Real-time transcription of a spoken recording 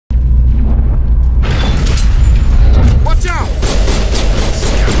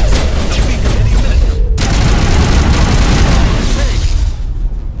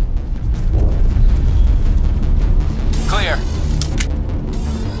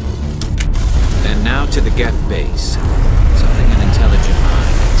to the Geth base. Something an intelligent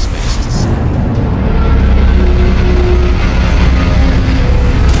mind expects to see.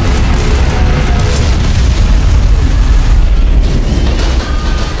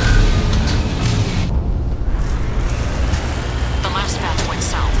 The last batch went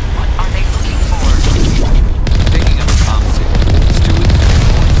south. What are they looking for? Picking up a bomb signal. It's too weak to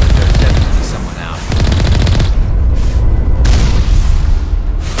pinpoint, but there's definitely someone out.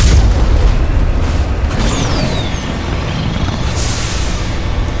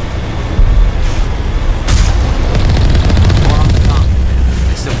 More on the top.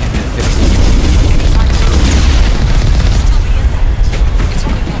 They still can't get it fixed. Still be in that. It's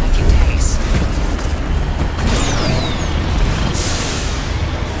only been a few days.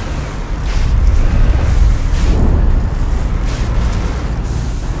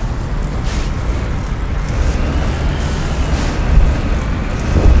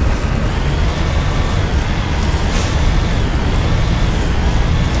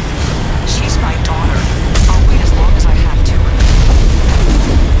 She's my daughter. I'll wait as long as I have to.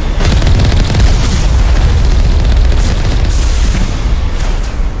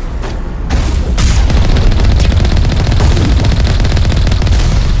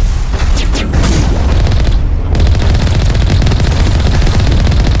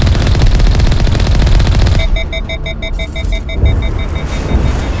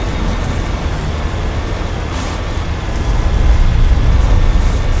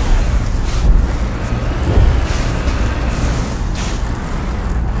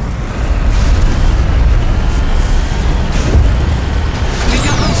 We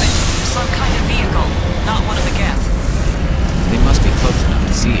got movement. Some kind of vehicle. Not one of the Geth. They must be close enough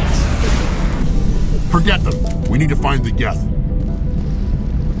to see us. Forget them. We need to find the Geth.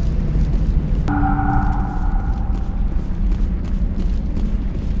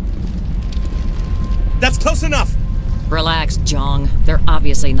 That's close enough! Relax, Jong. They're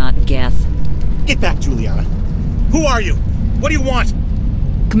obviously not Geth. Get back, Juliana. Who are you? What do you want?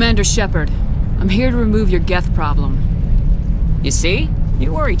 Commander Shepard, I'm here to remove your Geth problem. You see?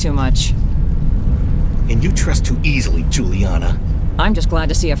 You worry too much. And you trust too easily, Juliana. I'm just glad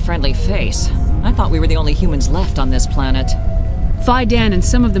to see a friendly face. I thought we were the only humans left on this planet. Fidan and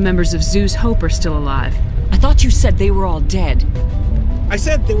some of the members of Zoo's Hope are still alive. I thought you said they were all dead. I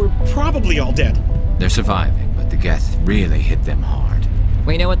said they were probably all dead. They're surviving, but the Geth really hit them hard.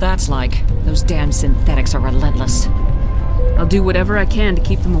 We know what that's like. Those damn synthetics are relentless. I'll do whatever I can to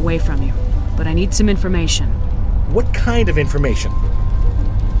keep them away from you, but I need some information. What kind of information?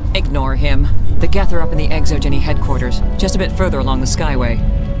 Ignore him. The Geth are up in the Exogeni headquarters, just a bit further along the Skyway.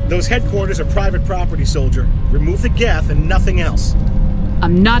 Those headquarters are private property, soldier. Remove the Geth and nothing else.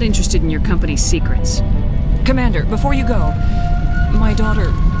 I'm not interested in your company's secrets. Commander, before you go, my daughter,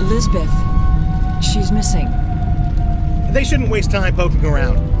 Lisbeth, she's missing. They shouldn't waste time poking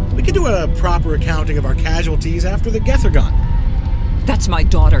around. We could do a proper accounting of our casualties after the Geth are gone. That's my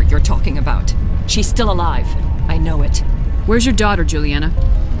daughter you're talking about. She's still alive. I know it. Where's your daughter, Juliana?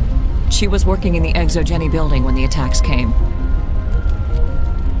 She was working in the Exogeni building when the attacks came.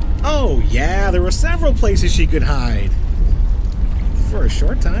 Oh, yeah, there were several places she could hide. For a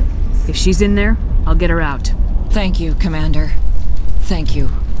short time. If she's in there, I'll get her out. Thank you, Commander. Thank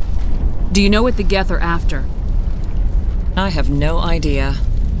you. Do you know what the Geth are after? I have no idea.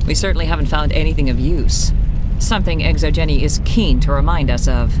 We certainly haven't found anything of use. Something Exogeni is keen to remind us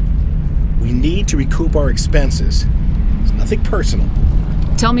of. We need to recoup our expenses. It's nothing personal.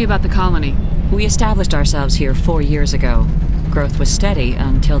 Tell me about the colony. We established ourselves here 4 years ago. Growth was steady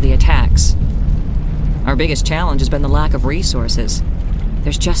until the attacks. Our biggest challenge has been the lack of resources.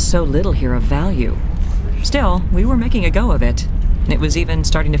 There's just so little here of value. Still, we were making a go of it. It was even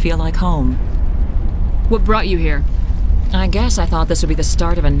starting to feel like home. What brought you here? I guess I thought this would be the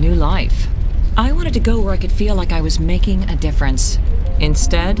start of a new life. I wanted to go where I could feel like I was making a difference.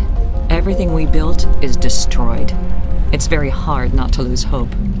 Instead, everything we built is destroyed. It's very hard not to lose hope.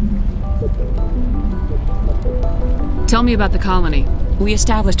 Tell me about the colony. We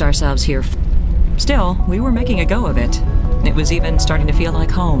established ourselves here. Still, we were making a go of it. It was even starting to feel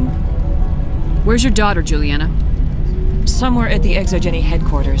like home. Where's your daughter, Juliana? Somewhere at the Exogeni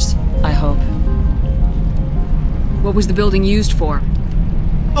headquarters, I hope. What was the building used for?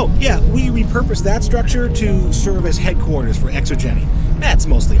 Oh, yeah, we repurposed that structure to serve as headquarters for Exogeni. That's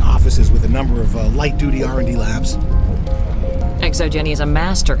mostly offices with a number of light-duty R&D labs. Exogeni is a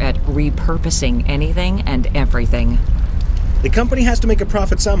master at repurposing anything and everything. The company has to make a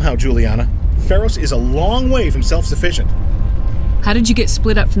profit somehow, Juliana. Feros is a long way from self-sufficient. How did you get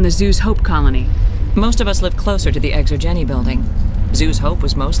split up from the Zoo's Hope colony? Most of us live closer to the Exogeni building. Zoo's Hope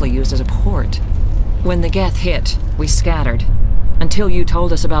was mostly used as a port. When the Geth hit, we scattered. Until you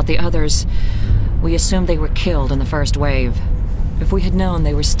told us about the others, we assumed they were killed in the first wave. If we had known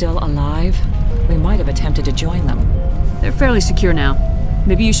they were still alive, we might have attempted to join them. They're fairly secure now.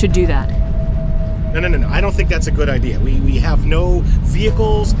 Maybe you should do that. No. I don't think that's a good idea. We have no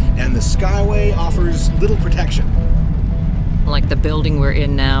vehicles, and the Skyway offers little protection. Like the building we're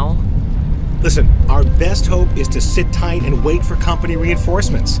in now? Listen, our best hope is to sit tight and wait for company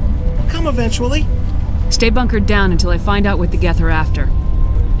reinforcements. They'll come eventually. Stay bunkered down until I find out what the Geth are after.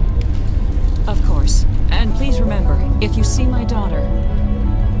 Of course. And please remember, if you see my daughter...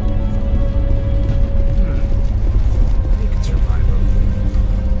 You can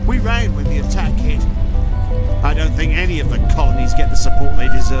survive. We ran when the attack hit. I don't think any of the colonies get the support they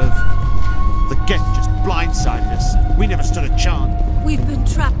deserve. The Geth just blindsided us. We never stood a chance. We've been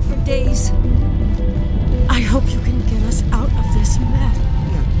trapped for days. I hope you can get us out of this mess.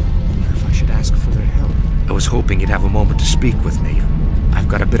 I wonder if I should ask for their help. I was hoping you'd have a moment to speak with me. I've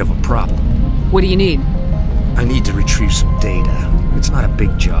got a bit of a problem. What do you need? I need to retrieve some data. It's not a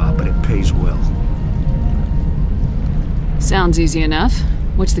big job, but it pays well. Sounds easy enough.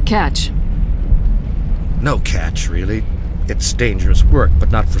 What's the catch? No catch, really. It's dangerous work,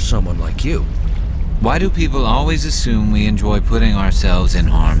 but not for someone like you. Why do people always assume we enjoy putting ourselves in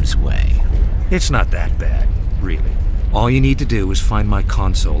harm's way? It's not that bad, really. All you need to do is find my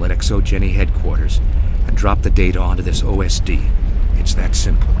console at Exogeni headquarters and drop the data onto this OSD. It's that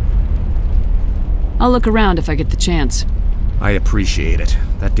simple. I'll look around if I get the chance. I appreciate it.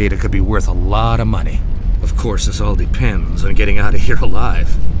 That data could be worth a lot of money. Of course, this all depends on getting out of here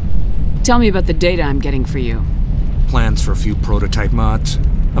alive. Tell me about the data I'm getting for you. Plans for a few prototype mods.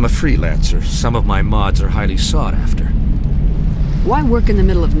 I'm a freelancer. Some of my mods are highly sought after. Why work in the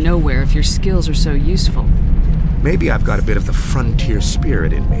middle of nowhere if your skills are so useful? Maybe I've got a bit of the frontier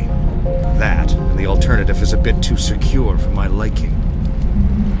spirit in me. That, and the alternative is a bit too secure for my liking.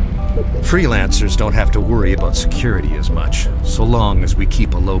 Freelancers don't have to worry about security as much, so long as we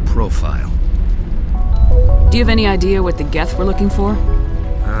keep a low profile. Do you have any idea what the Geth were looking for?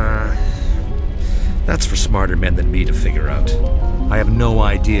 That's for smarter men than me to figure out. I have no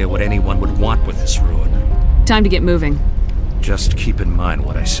idea what anyone would want with this ruin. Time to get moving. Just keep in mind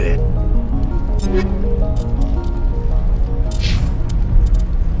what I said.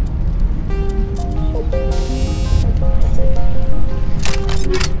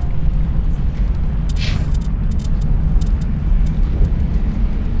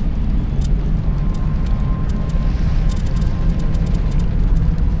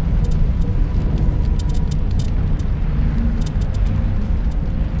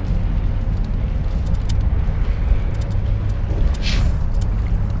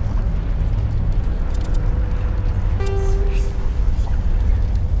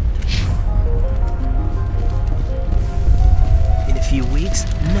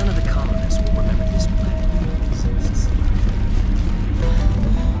 None of the colonists will remember this planet.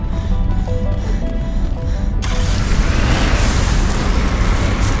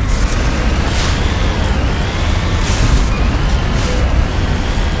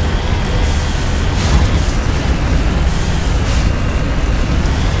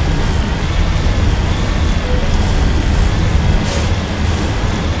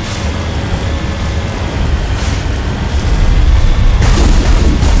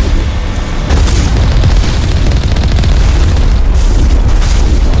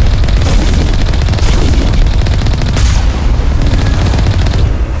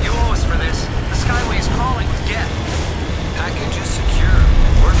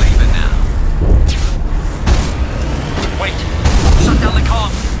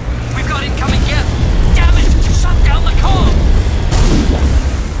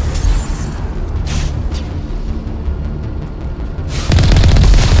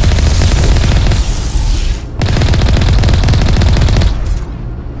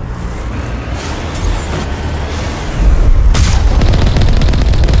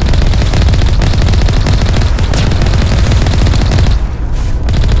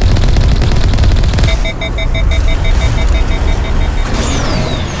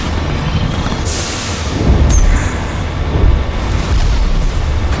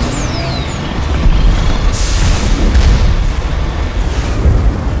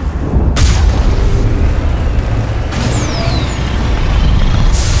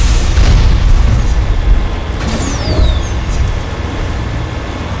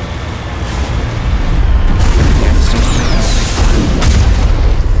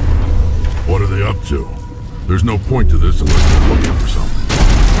 There's no point to this unless they're looking for something.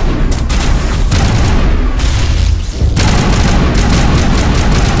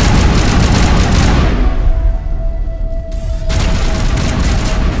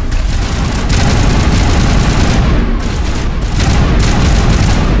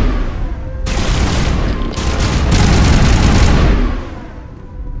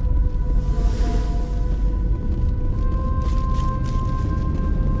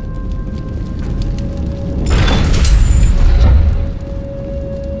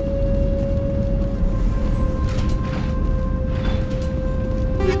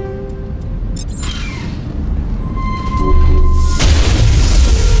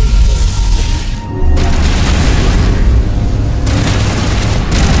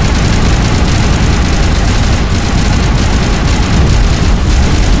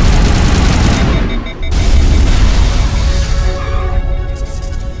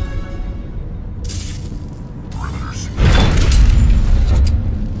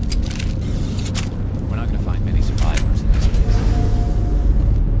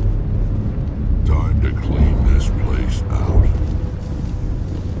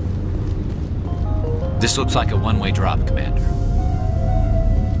 This looks like a one-way drop, Commander.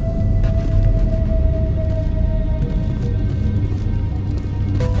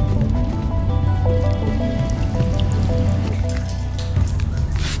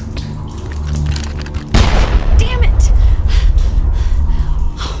 Damn it!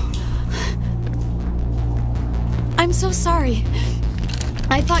 I'm so sorry.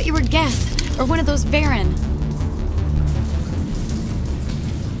 I thought you were Geth, or one of those Varen.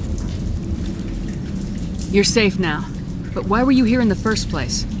 You're safe now. But why were you here in the first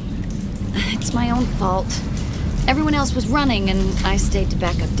place? It's my own fault. Everyone else was running, and I stayed to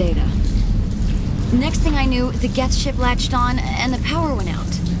back up data. Next thing I knew, the Geth ship latched on, and the power went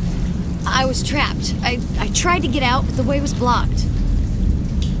out. I was trapped. I tried to get out, but the way was blocked.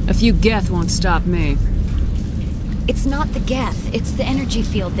 A few Geth won't stop me. It's not the Geth, it's the energy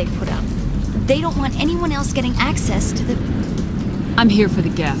field they put up. They don't want anyone else getting access to the... I'm here for the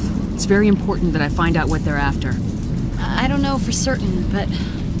Geth. It's very important that I find out what they're after. I don't know for certain, but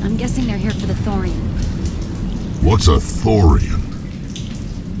I'm guessing they're here for the Thorian. What's a Thorian?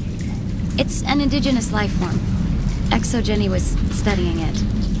 It's an indigenous life form. Exogeni was studying it.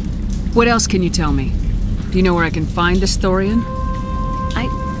 What else can you tell me? Do you know where I can find this Thorian?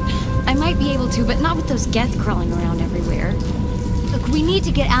 I might be able to, but not with those Geth crawling around everywhere. Look, we need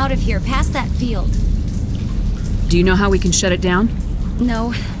to get out of here, past that field. Do you know how we can shut it down?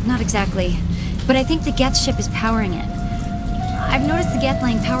 No, not exactly. But I think the Geth ship is powering it. I've noticed the Geth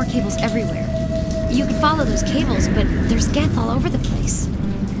laying power cables everywhere. You can follow those cables, but there's Geth all over the place.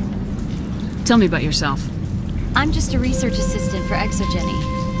 Tell me about yourself. I'm just a research assistant for Exogeni.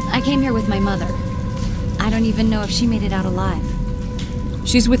 I came here with my mother. I don't even know if she made it out alive.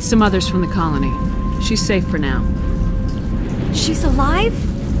 She's with some others from the colony. She's safe for now. She's alive?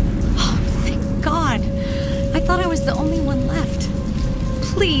 Oh, thank God. I thought I was the only one left.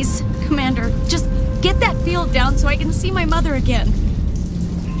 Please, Commander, just get that field down so I can see my mother again.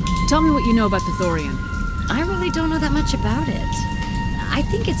 Tell me what you know about the Thorian. I really don't know that much about it. I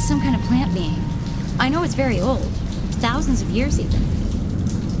think it's some kind of plant being. I know it's very old. Thousands of years, even.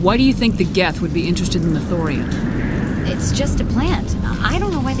 Why do you think the Geth would be interested in the Thorian? It's just a plant. I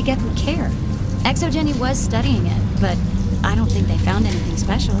don't know why the Geth would care. Exogeni was studying it, but I don't think they found anything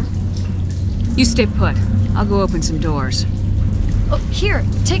special. You stay put. I'll go open some doors. Oh, here,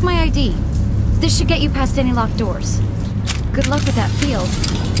 take my ID. This should get you past any locked doors. Good luck with that field.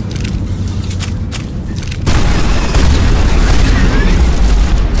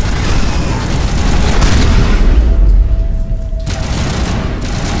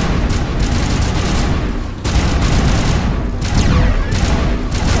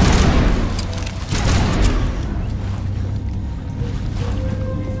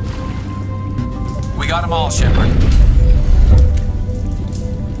 We got them all, Shepard.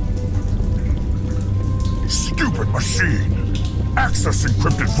 Stupid machine! Access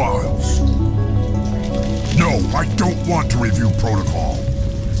encrypted files! No, I don't want to review protocol.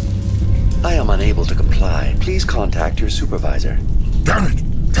 I am unable to comply. Please contact your supervisor. Damn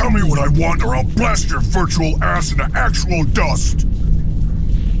it! Tell me what I want or I'll blast your virtual ass into actual dust!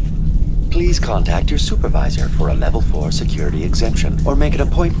 Please contact your supervisor for a level 4 security exemption, or make an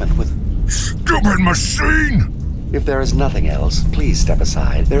appointment with... Stupid machine! If there is nothing else, please step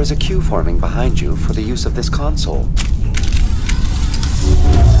aside. There is a queue forming behind you for the use of this console.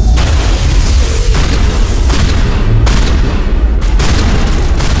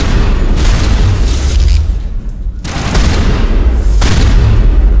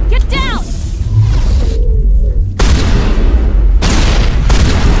 Get down!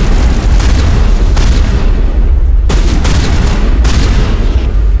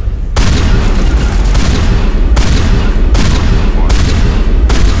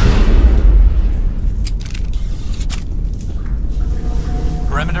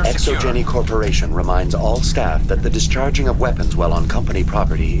 Exogeni Corporation reminds all staff that the discharging of weapons while on company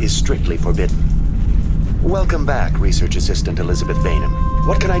property is strictly forbidden. Welcome back, Research Assistant Elizabeth Bainham.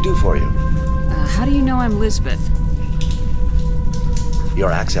 What can I do for you? How do you know I'm Lisbeth?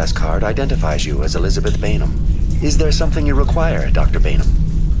 Your access card identifies you as Elizabeth Bainham. Is there something you require, Dr. Bainham?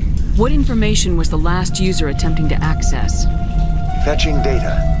 What information was the last user attempting to access? Fetching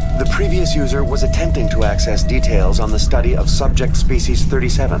data. The previous user was attempting to access details on the study of subject species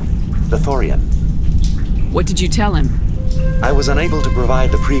 37, the Thorian. What did you tell him? I was unable to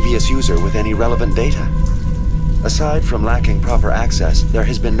provide the previous user with any relevant data. Aside from lacking proper access, there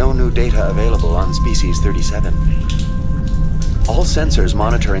has been no new data available on species 37. All sensors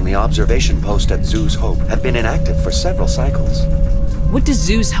monitoring the observation post at Zeus Hope have been inactive for several cycles. What does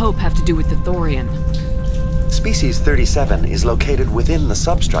Zeus Hope have to do with the Thorian? Species 37 is located within the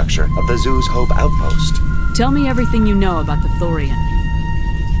substructure of the Zoo's Hope outpost. Tell me everything you know about the Thorian.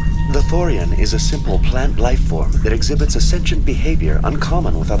 The Thorian is a simple plant life form that exhibits a sentient behavior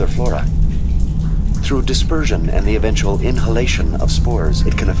uncommon with other flora. Through dispersion and the eventual inhalation of spores,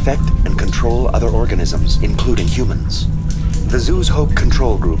 it can affect and control other organisms, including humans. The Zoo's Hope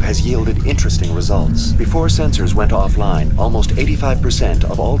control group has yielded interesting results. Before sensors went offline, almost 85%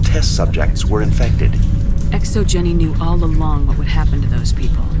 of all test subjects were infected. Exogeni knew all along what would happen to those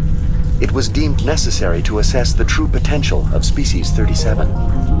people. It was deemed necessary to assess the true potential of Species 37.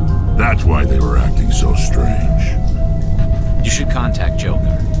 That's why they were acting so strange. You should contact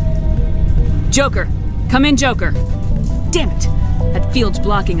Joker. Joker! Come in, Joker! Damn it! That field's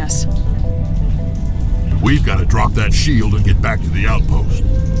blocking us. We've got to drop that shield and get back to the outpost.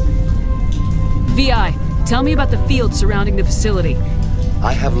 VI, tell me about the field surrounding the facility.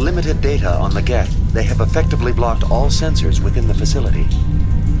 I have limited data on the Geth. They have effectively blocked all sensors within the facility.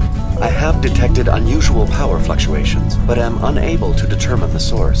 I have detected unusual power fluctuations, but am unable to determine the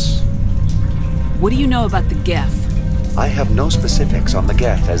source. What do you know about the Geth? I have no specifics on the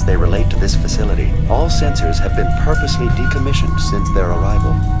Geth as they relate to this facility. All sensors have been purposely decommissioned since their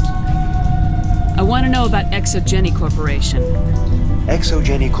arrival. I want to know about Exogeni Corporation.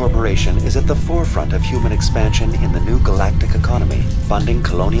 Exogeni Corporation is at the forefront of human expansion in the new galactic economy, funding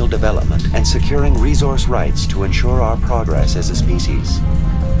colonial development and securing resource rights to ensure our progress as a species.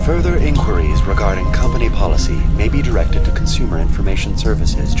 Further inquiries regarding company policy may be directed to Consumer Information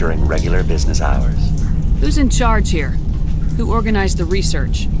Services during regular business hours. Who's in charge here? Who organized the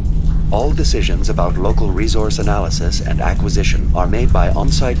research? All decisions about local resource analysis and acquisition are made by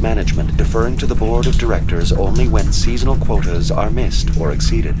on-site management, deferring to the board of directors only when seasonal quotas are missed or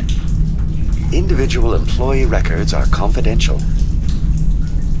exceeded. Individual employee records are confidential.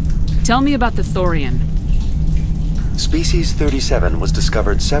 Tell me about the Thorian. Species 37 was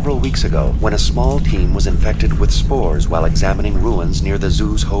discovered several weeks ago when a small team was infected with spores while examining ruins near the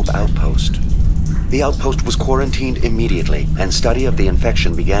Zoo's Hope outpost. The outpost was quarantined immediately, and study of the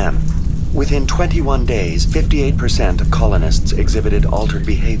infection began. Within 21 days, 58% of colonists exhibited altered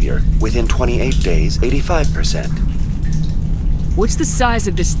behavior. Within 28 days, 85%. What's the size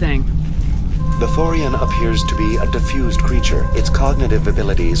of this thing? The Thorian appears to be a diffused creature. Its cognitive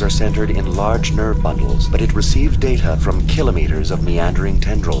abilities are centered in large nerve bundles, but it receives data from kilometers of meandering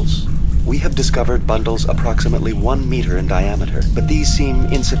tendrils. We have discovered bundles approximately 1 meter in diameter, but these seem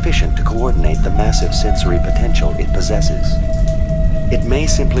insufficient to coordinate the massive sensory potential it possesses. It may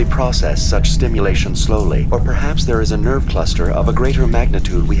simply process such stimulation slowly, or perhaps there is a nerve cluster of a greater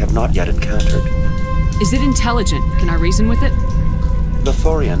magnitude we have not yet encountered. Is it intelligent? Can I reason with it? The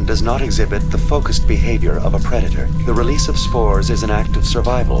Thorian does not exhibit the focused behavior of a predator. The release of spores is an act of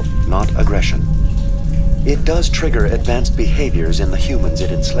survival, not aggression. It does trigger advanced behaviors in the humans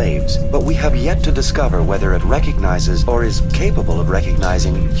it enslaves, but we have yet to discover whether it recognizes or is capable of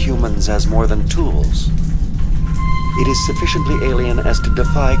recognizing humans as more than tools. It is sufficiently alien as to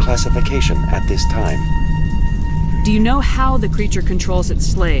defy classification at this time. Do you know how the creature controls its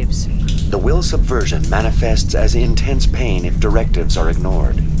slaves? The will subversion manifests as intense pain if directives are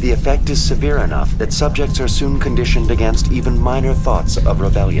ignored. The effect is severe enough that subjects are soon conditioned against even minor thoughts of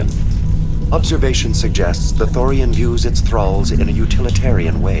rebellion. Observation suggests the Thorian views its thralls in a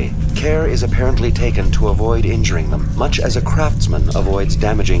utilitarian way. Care is apparently taken to avoid injuring them, much as a craftsman avoids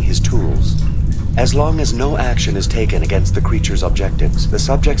damaging his tools. As long as no action is taken against the creature's objectives, the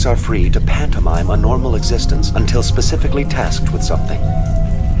subjects are free to pantomime a normal existence until specifically tasked with something.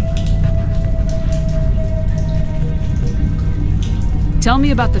 Tell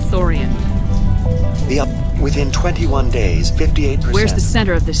me about the Thorian. Within 21 days, 58%... Where's the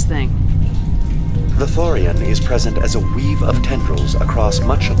center of this thing? The Thorian is present as a weave of tendrils across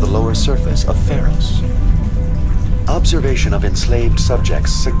much of the lower surface of Feros. Observation of enslaved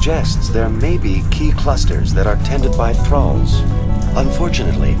subjects suggests there may be key clusters that are tended by thralls.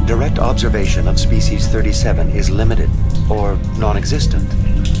 Unfortunately, direct observation of Species 37 is limited, or non-existent.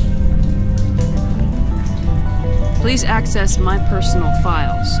 Please access my personal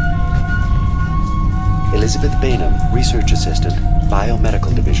files. Elizabeth Bainham, Research Assistant,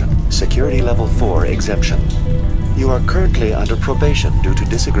 Biomedical Division, Security Level 4 exemption. You are currently under probation due to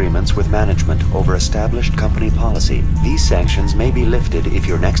disagreements with management over established company policy. These sanctions may be lifted if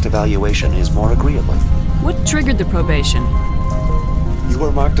your next evaluation is more agreeable. What triggered the probation? You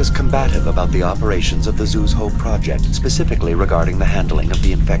were marked as combative about the operations of the Zoo's Hope project, specifically regarding the handling of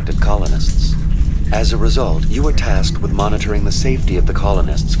the infected colonists. As a result, you were tasked with monitoring the safety of the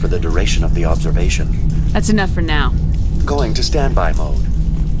colonists for the duration of the observation. That's enough for now. Going to standby mode.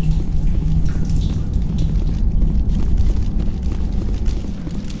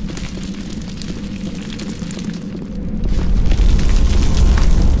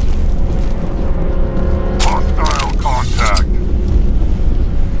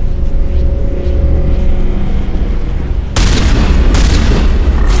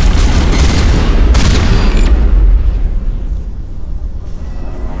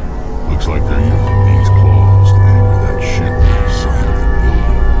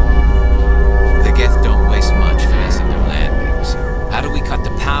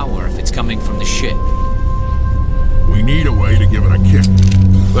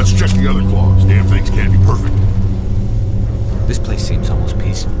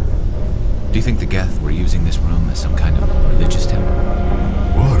 Do you think the Geth were using this room as some kind of religious temple?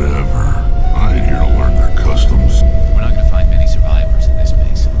 Whatever. I ain't here to learn their customs. We're not gonna find many survivors in this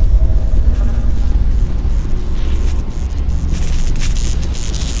base.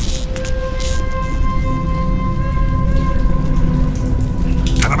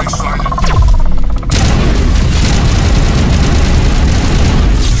 Enemy sighted.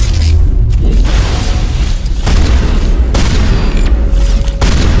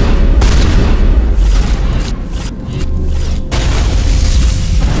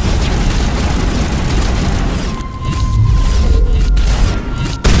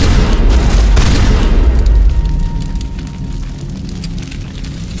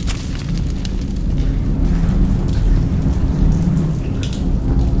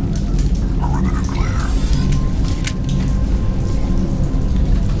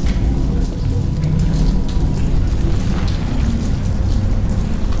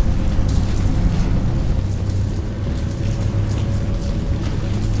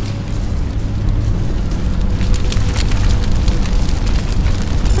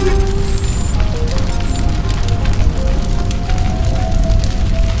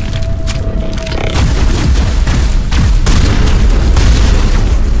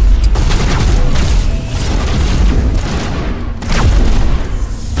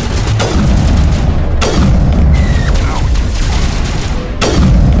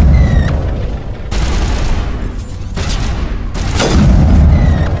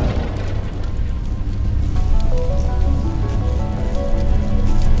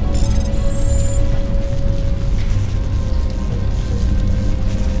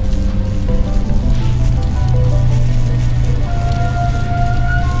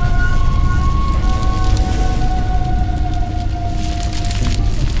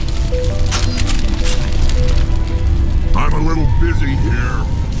 Busy here.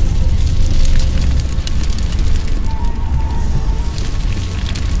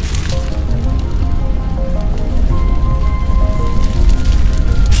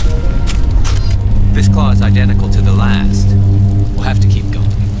 This claw is identical to the last. We'll have to keep going.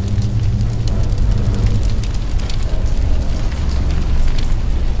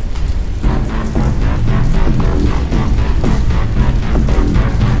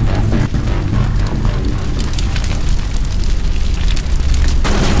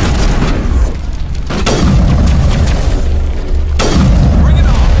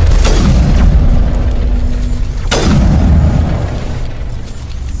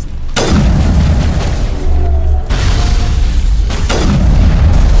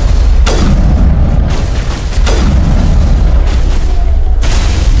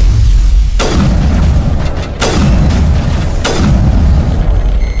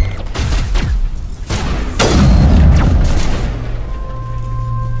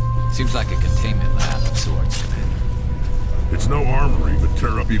 Seems like a containment lab of sorts, Commander. It's no armory, but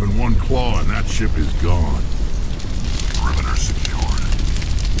tear up even one claw and that ship is gone. Perimeter secured.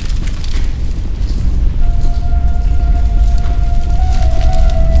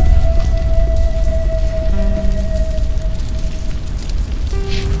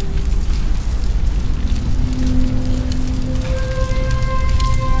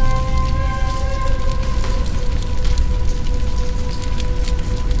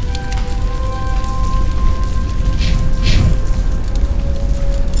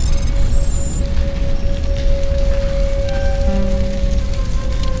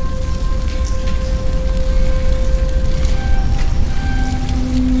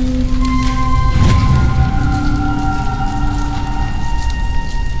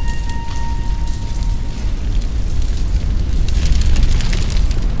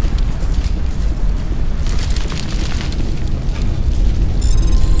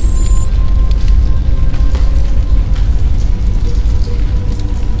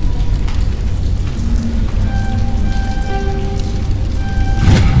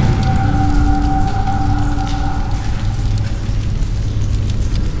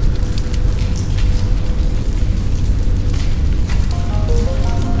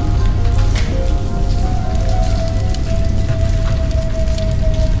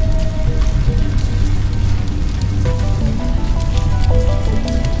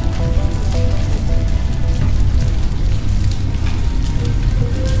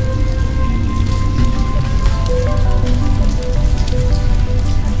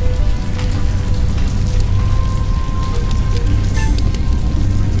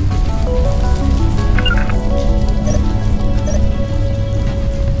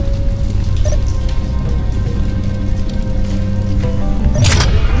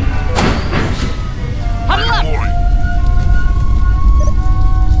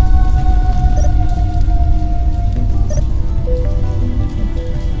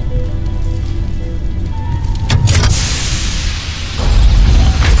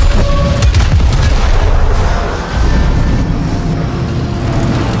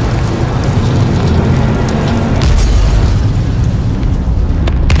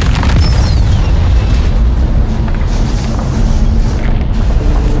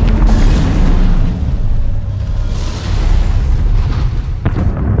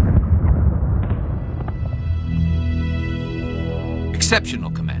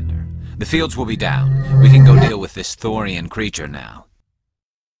 Exceptional, Commander. The fields will be down. We can go deal with this Thorian creature now.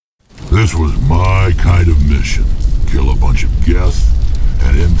 This was my kind of mission. Kill a bunch of Geth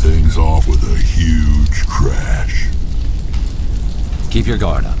and end things off with a huge crash. Keep your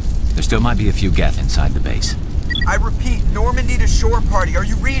guard up. There still might be a few Geth inside the base. I repeat, Normandy to shore party. Are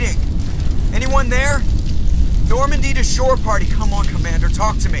you reading? Anyone there? Normandy to shore party. Come on, Commander,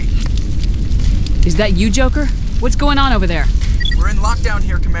 talk to me. Is that you, Joker? What's going on over there? We're in lockdown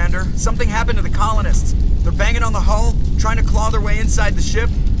here, Commander. Something happened to the colonists. They're banging on the hull, trying to claw their way inside the ship.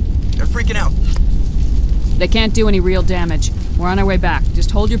 They're freaking out. They can't do any real damage. We're on our way back.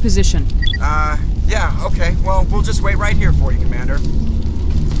 Just hold your position. Yeah, okay. Well, we'll just wait right here for you, Commander.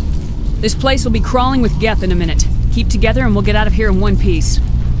 This place will be crawling with Geth in a minute. Keep together and we'll get out of here in one piece.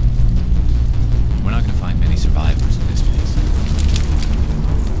 We're not gonna find many survivors in this place.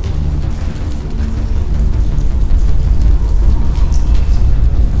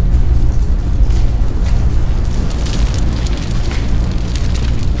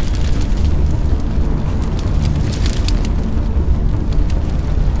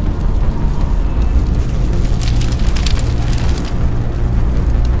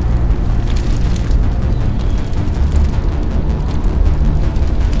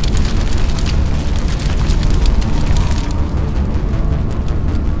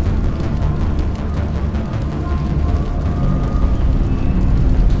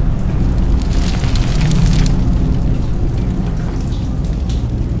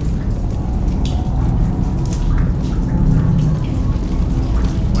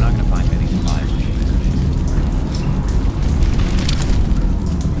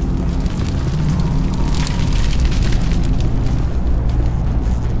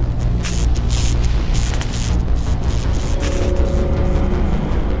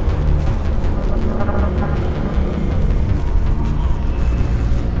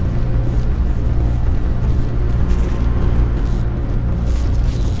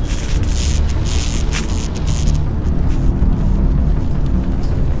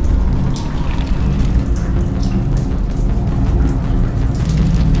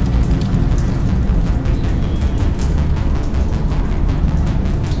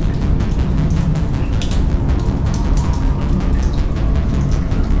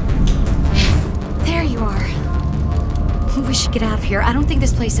 Get out of here. I don't think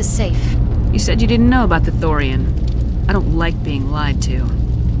this place is safe. You said you didn't know about the Thorian. I don't like being lied to.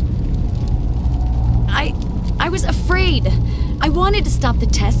 I was afraid. I wanted to stop the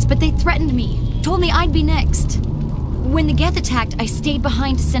tests, but they threatened me. Told me I'd be next. When the Geth attacked, I stayed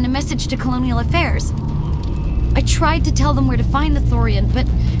behind to send a message to Colonial Affairs. I tried to tell them where to find the Thorian, but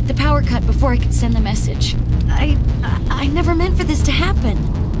the power cut before I could send the message. I never meant for this to happen.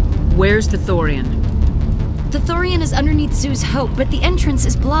 Where's the Thorian? The Thorian is underneath Zoo's Hope, but the entrance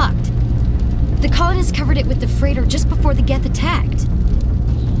is blocked. The colonists covered it with the freighter just before the Geth attacked.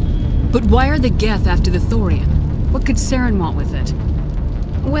 But why are the Geth after the Thorian? What could Saren want with it?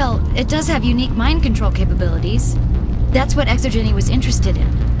 Well, it does have unique mind control capabilities. That's what Exogeni was interested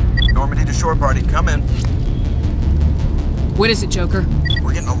in. Normandy to shore party, come in. What is it, Joker?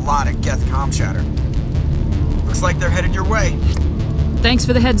 We're getting a lot of Geth comm chatter. Looks like they're headed your way. Thanks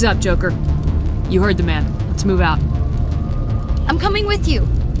for the heads up, Joker. You heard the man. Let's move out. I'm coming with you.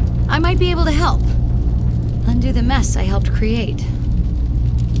 I might be able to help. Undo the mess I helped create.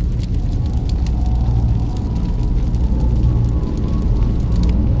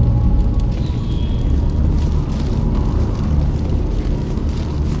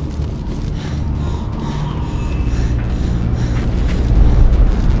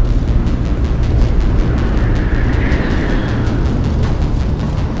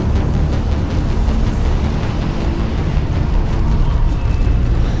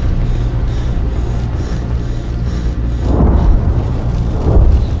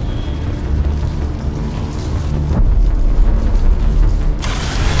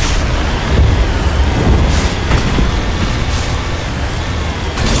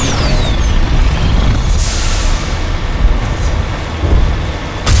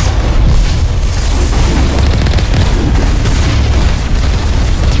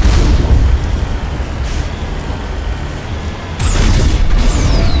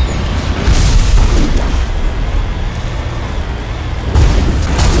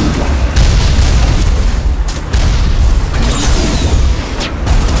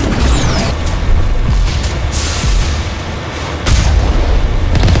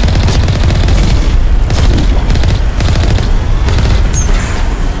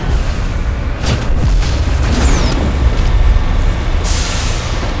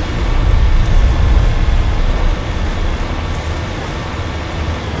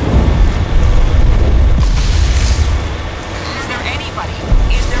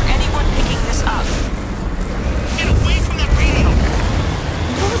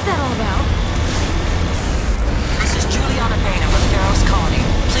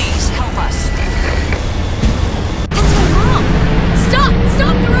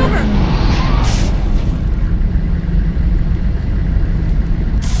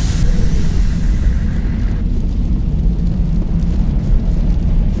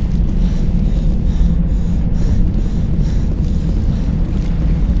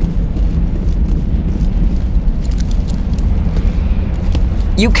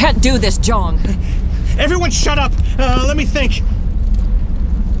 You can't do this, Jong. Everyone shut up! Let me think.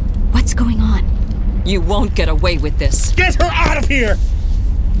 What's going on? You won't get away with this. Get her out of here!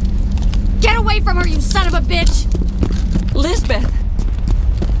 Get away from her, you son of a bitch! Lisbeth!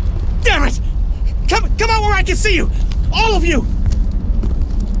 Damn it! Come out where I can see you! All of you!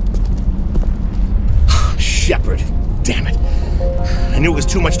 Shepard. Damn it. I knew it was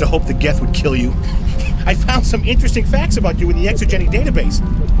too much to hope the Geth would kill you. I found some interesting facts about you in the Exogeni database.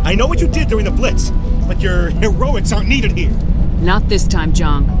 I know what you did during the Blitz, but your heroics aren't needed here. Not this time,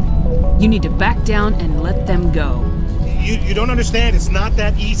 Jong. You need to back down and let them go. You don't understand. It's not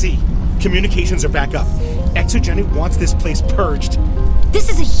that easy. Communications are back up. Exogeni wants this place purged. This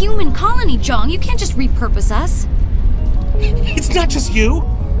is a human colony, Jong. You can't just repurpose us. It's not just you.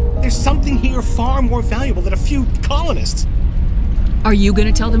 There's something here far more valuable than a few colonists. Are you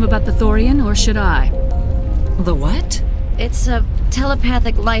gonna tell them about the Thorian, or should I? The what? It's a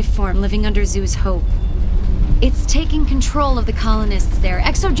telepathic life form living under Zoo's hope. It's taking control of the colonists there.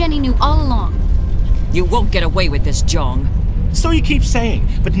 Exogeni knew all along. You won't get away with this, Jong. So you keep saying,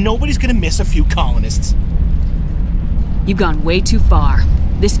 but nobody's gonna miss a few colonists. You've gone way too far.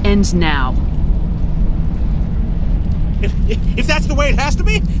 This ends now. If that's the way it has to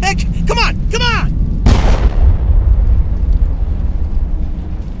be, heck, come on, come on!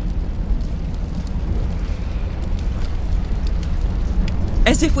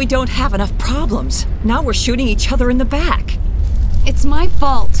 As if we don't have enough problems. Now we're shooting each other in the back. It's my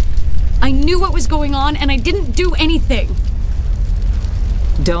fault. I knew what was going on and I didn't do anything.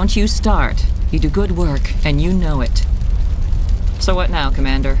 Don't you start. You do good work, and you know it. So what now,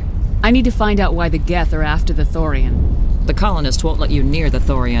 Commander? I need to find out why the Geth are after the Thorian. The colonists won't let you near the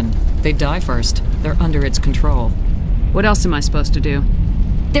Thorian. They die first. They're under its control. What else am I supposed to do?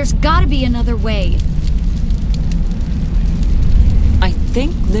 There's gotta be another way. I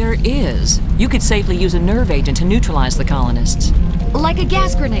think there is. You could safely use a nerve agent to neutralize the colonists. Like a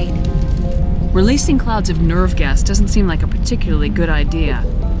gas grenade. Releasing clouds of nerve gas doesn't seem like a particularly good idea.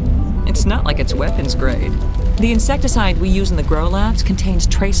 It's not like it's weapons grade. The insecticide we use in the grow labs contains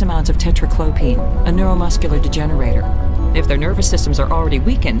trace amounts of tetraclopine, a neuromuscular degenerator. If their nervous systems are already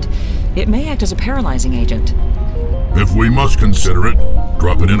weakened, it may act as a paralyzing agent. If we must consider it,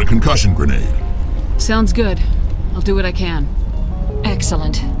 drop it in a concussion grenade. Sounds good. I'll do what I can.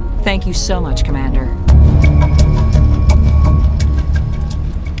 Excellent. Thank you so much, Commander.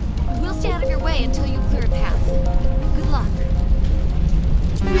 We'll stay out of your way until you clear a path. Good luck.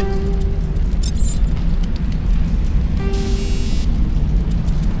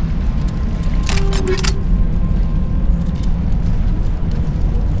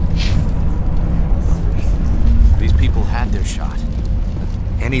 These people had their shot.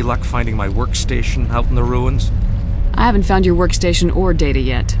 Any luck finding my workstation out in the ruins? I haven't found your workstation or data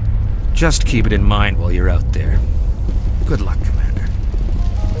yet. Just keep it in mind while you're out there. Good luck, Commander.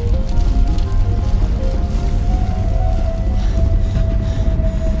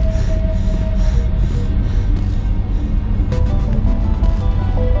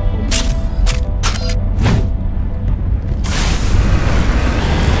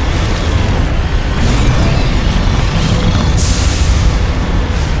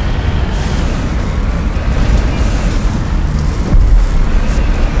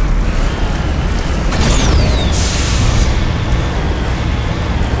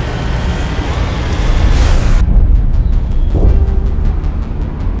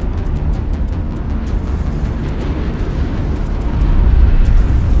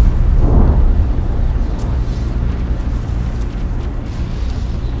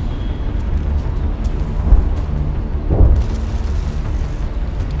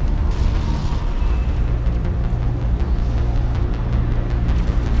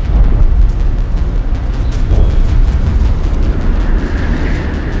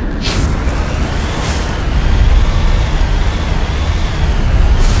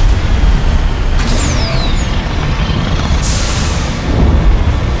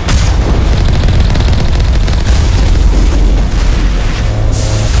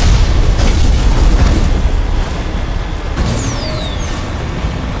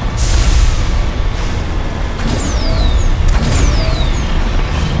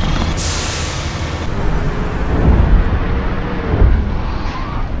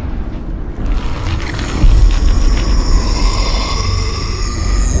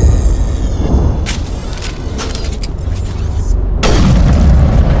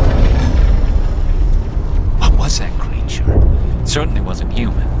 Certainly wasn't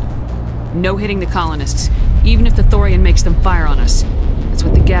human. No hitting the colonists, even if the Thorian makes them fire on us. That's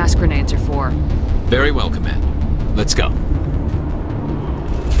what the gas grenades are for. Very well, Commander. Let's go.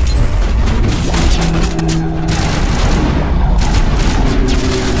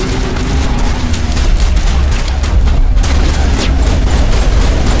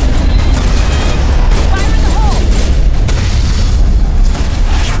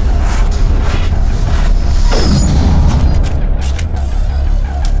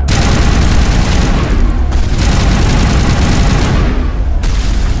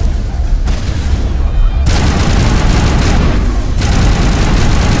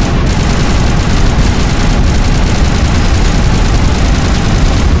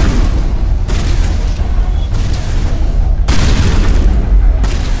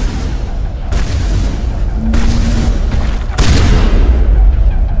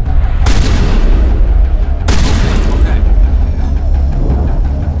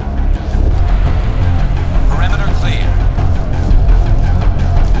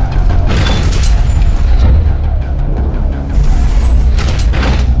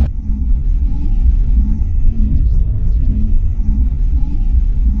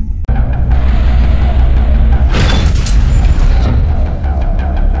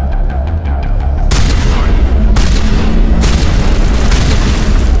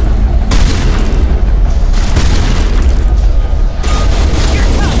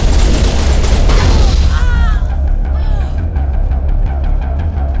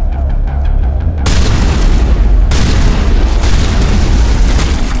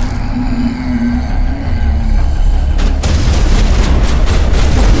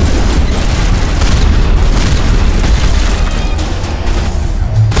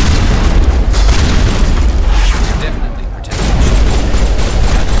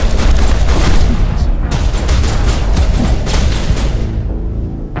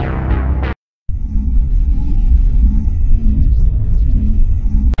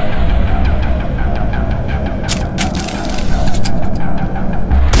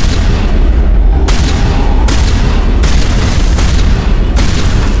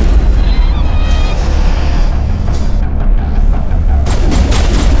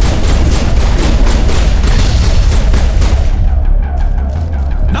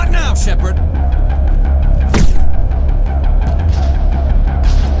 Shepard.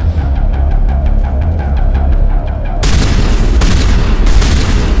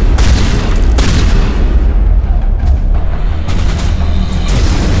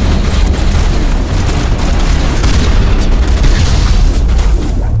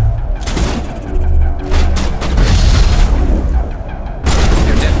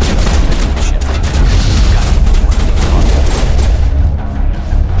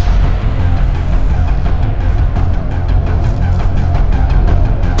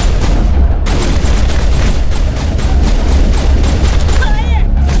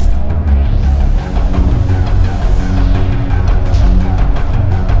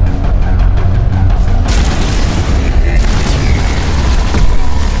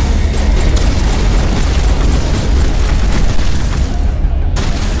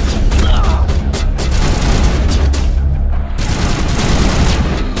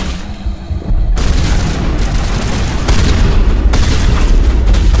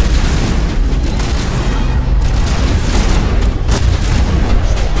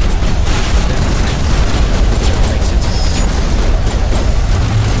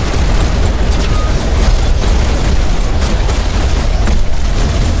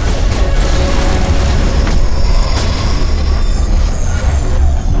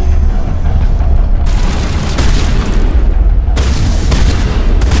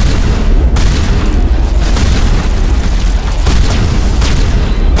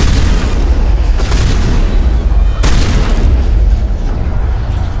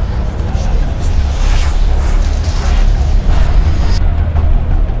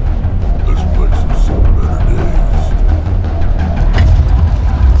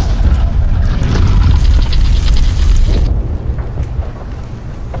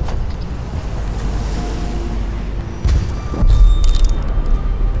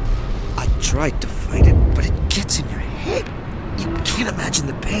 Tried to fight it, but it gets in your head. You can't imagine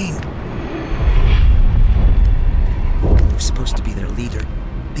the pain. I was supposed to be their leader.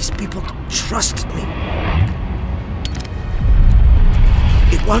 These people trusted me.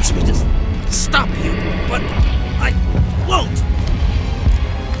 It wants me to stop you, but I won't.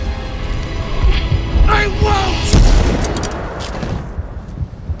 I won't!